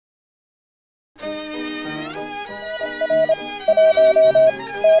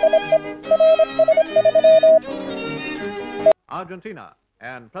Argentina,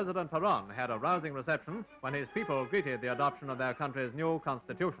 and President Peron had a rousing reception when his people greeted the adoption of their country's new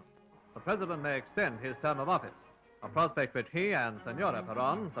constitution. The president may extend his term of office, a prospect which he and Senora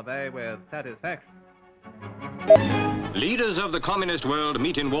Peron survey with satisfaction. Leaders of the communist world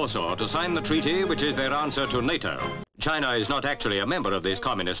meet in Warsaw to sign the treaty which is their answer to NATO. China is not actually a member of this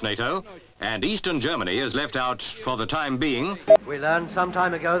communist NATO, and Eastern Germany is left out for the time being. We learned some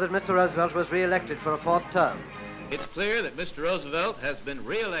time ago that Mr. Roosevelt was re-elected for a fourth term. It's clear that Mr. Roosevelt has been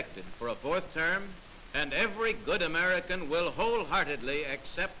re-elected for a fourth term, and every good American will wholeheartedly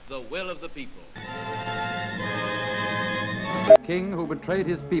accept the will of the people. The king who betrayed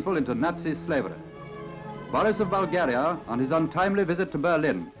his people into Nazi slavery. Boris of Bulgaria on his untimely visit to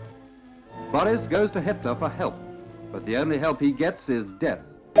Berlin. Boris goes to Hitler for help, but the only help he gets is death.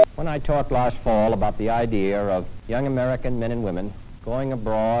 When I talked last fall about the idea of young American men and women going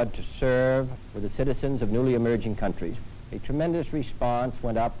abroad to serve with the citizens of newly emerging countries, a tremendous response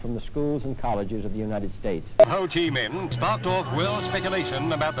went up from the schools and colleges of the United States. Ho Chi Minh sparked off world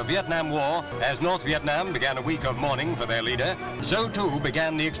speculation about the Vietnam War. As North Vietnam began a week of mourning for their leader, so too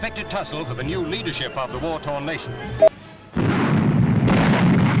began the expected tussle for the new leadership of the war-torn nation.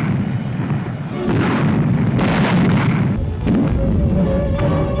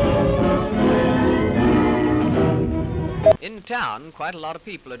 In town, quite a lot of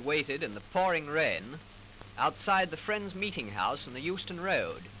people had waited in the pouring rain outside the Friends Meeting House on the Euston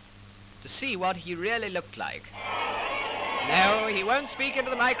Road to see what he really looked like. No, he won't speak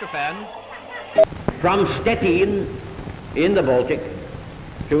into the microphone. From Stettin in the Baltic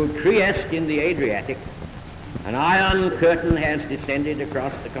to Trieste in the Adriatic, an iron curtain has descended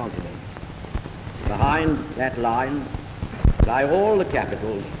across the continent. Behind that line lie all the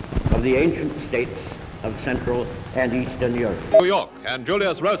capitals of the ancient states of Central and Eastern Europe. New York, and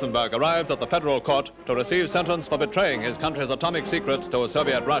Julius Rosenberg arrives at the federal court to receive sentence for betraying his country's atomic secrets to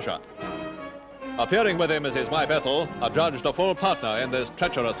Soviet Russia. Appearing with him is his wife Ethel, adjudged a full partner in this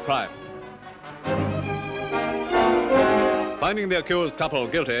treacherous crime. Finding the accused couple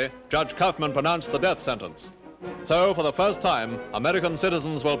guilty, Judge Kaufman pronounced the death sentence. So, for the first time, American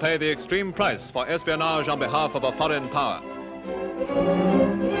citizens will pay the extreme price for espionage on behalf of a foreign power.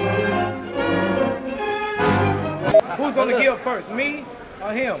 Who's going to give first, me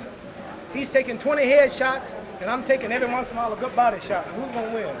or him? He's taking 20 head shots, and I'm taking every once in a while a good body shot. Who's going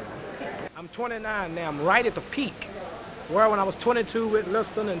to win? I'm 29 now. I'm right at the peak. Where when I was 22 with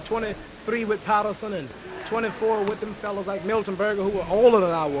Liston and 23 with Patterson and 24 with them fellows like Milton Berger who were older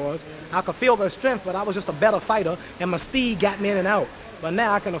than I was, I could feel their strength, but I was just a better fighter, and my speed got me in and out. But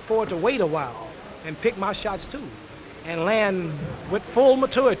now I can afford to wait a while and pick my shots too and land with full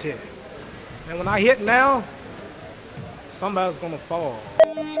maturity. And when I hit now, somebody's gonna fall.